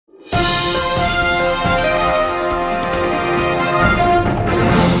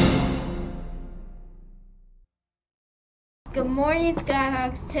morning,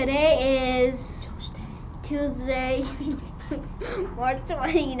 Skyhawks. Today is Tuesday, March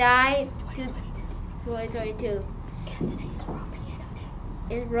 29th, 2022. And today is World Piano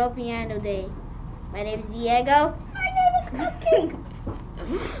Day. It's World Piano Day. My name is Diego. My name is Cupcake.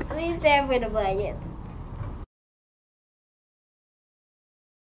 Please stand for the blankets.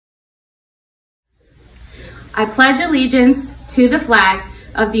 I pledge allegiance to the flag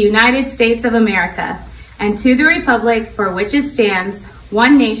of the United States of America and to the republic for which it stands,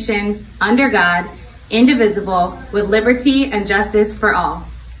 one nation, under God, indivisible, with liberty and justice for all.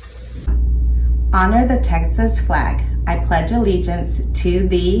 Honor the Texas flag. I pledge allegiance to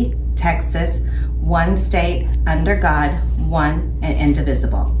the Texas, one state, under God, one and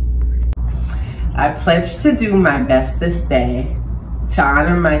indivisible. I pledge to do my best this day, to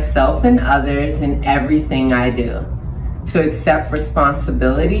honor myself and others in everything I do, to accept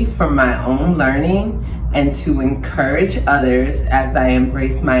responsibility for my own learning, and to encourage others as I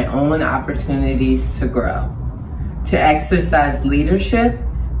embrace my own opportunities to grow, to exercise leadership,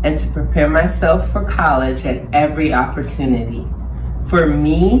 and to prepare myself for college at every opportunity. For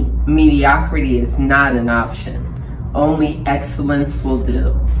me, mediocrity is not an option. Only excellence will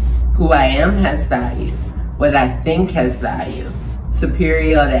do. Who I am has value. What I think has value.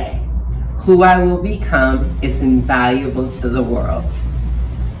 Superior day. Who I will become is invaluable to the world.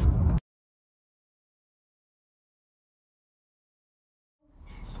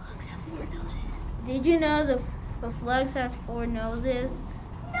 Slugs have 4 noses. Did you know the slugs has 4 noses?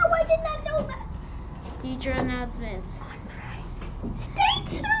 No, I did not know that. Teacher announcements. Stay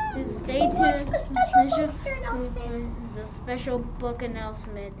tuned. Stay tuned. Watch the special book fair announcement. The special book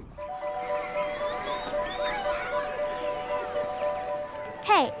announcement.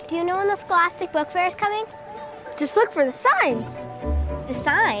 Hey, do you know when the Scholastic Book Fair is coming? Just look for the signs. The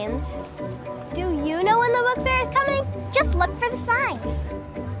signs? Do you know when the book fair is coming? Just look for the signs.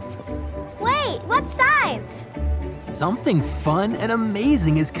 Wait, what signs? Something fun and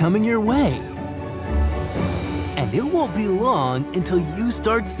amazing is coming your way. And it won't be long until you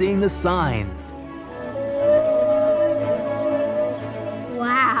start seeing the signs.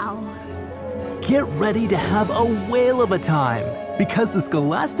 Wow. Get ready to have a whale of a time because the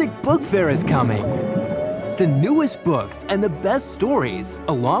Scholastic Book Fair is coming. The newest books and the best stories,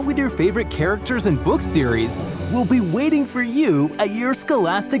 along with your favorite characters and book series, will be waiting for you at your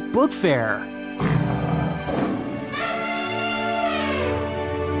Scholastic Book Fair.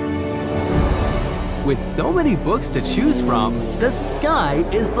 With so many books to choose from, the sky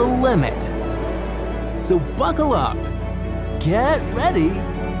is the limit. So buckle up, get ready,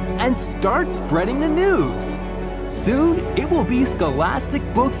 and start spreading the news. Soon, it will be Scholastic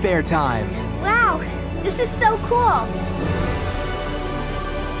Book Fair time. Wow, this is so cool.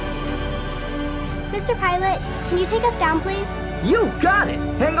 Mr. Pilot, can you take us down, please? You got it!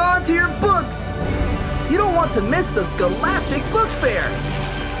 Hang on to your books! You don't want to miss the Scholastic Book Fair!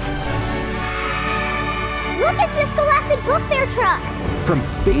 Look, it's the Scholastic Book Fair truck! From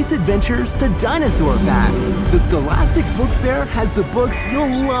space adventures to dinosaur facts, the Scholastic Book Fair has the books you'll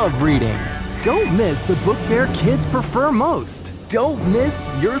love reading. Don't miss the book fair kids prefer most. Don't miss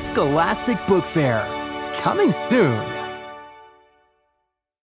your Scholastic Book Fair. Coming soon.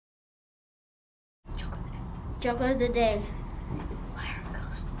 Joke of the day. Why are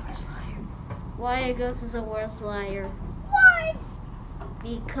ghosts the worst liar? Why a ghost is the worst liar? Why?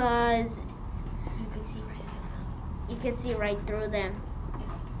 Because You can see right through them. you can see right through them.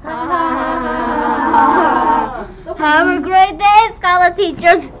 Have a great day, scholar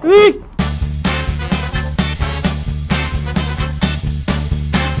teachers.